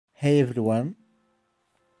Hey everyone,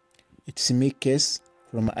 it's me Kes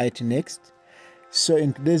from IT Next. So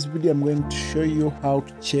in today's video, I'm going to show you how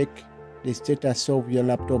to check the status of your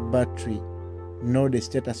laptop battery. Know the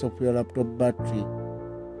status of your laptop battery.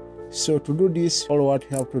 So to do this, all what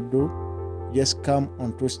you have to do, just come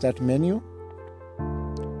onto Start menu,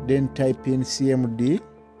 then type in CMD,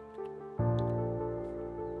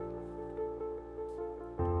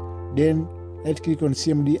 then right click on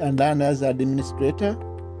CMD and run as administrator.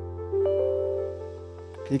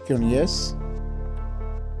 Click on yes.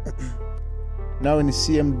 Now in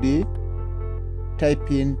CMD, type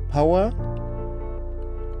in power,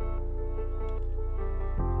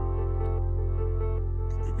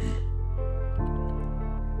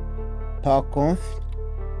 PowerConf,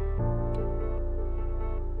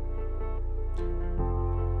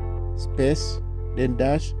 space, then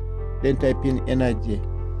dash, then type in energy,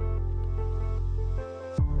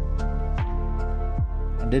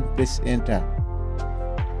 and then press enter.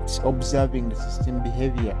 It's observing the system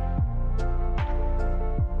behavior.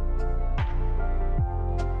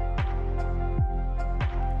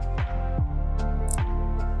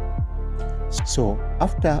 So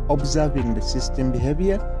after observing the system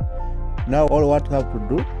behavior, now all what you have to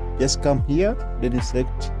do, just come here, then you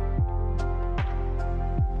select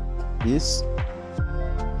this,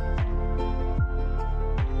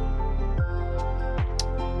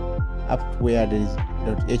 up to where there is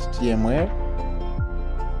 .html,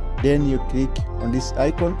 then you click on this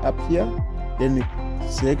icon up here, then you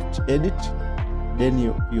select edit, then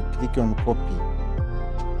you click on copy.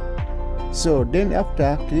 So then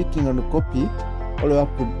after clicking on the copy, all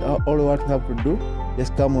what you have to do,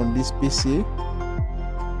 just come on this PC,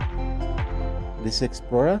 this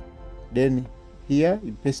Explorer, then here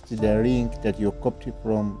you paste the link that you copied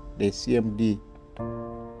from the CMD,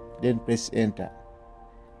 then press enter.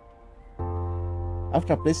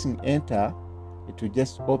 After pressing enter, it will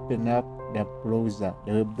just open up the browser,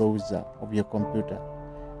 the web browser of your computer.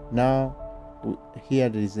 Now here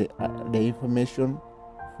there is the information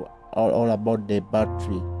for all about the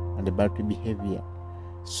battery and the battery behavior.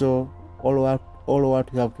 So all what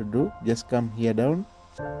you have to do, just come here down,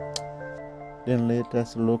 then let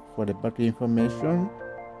us look for the battery information.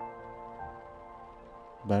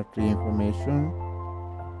 Battery information,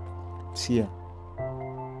 it's here.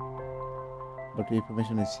 Battery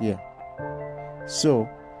information is here. So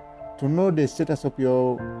to know the status of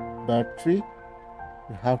your battery,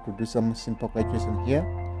 you have to do some simple calculation here.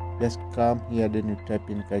 Just come here, then you type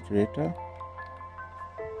in calculator,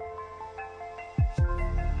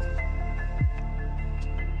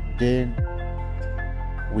 then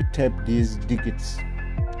we type these digits.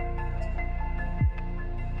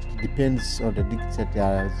 It depends on the digits that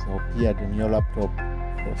has appeared in your laptop.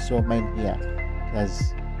 So mine here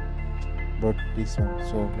has brought this one,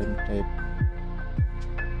 so let me type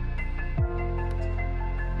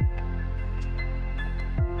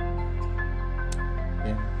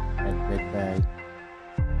by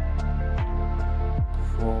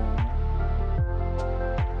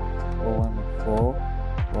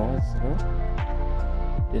 41440,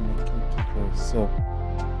 then I click. So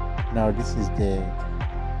now this is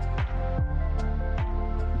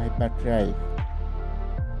my battery life.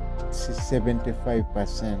 This is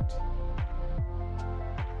 75%.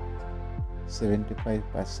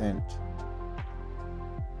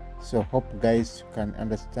 So hope guys you can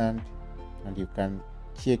understand and you can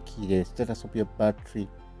check the status of your battery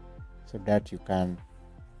so that you can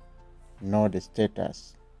know the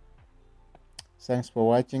status. Thanks for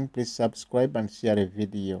watching. Please subscribe and share the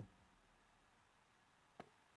video.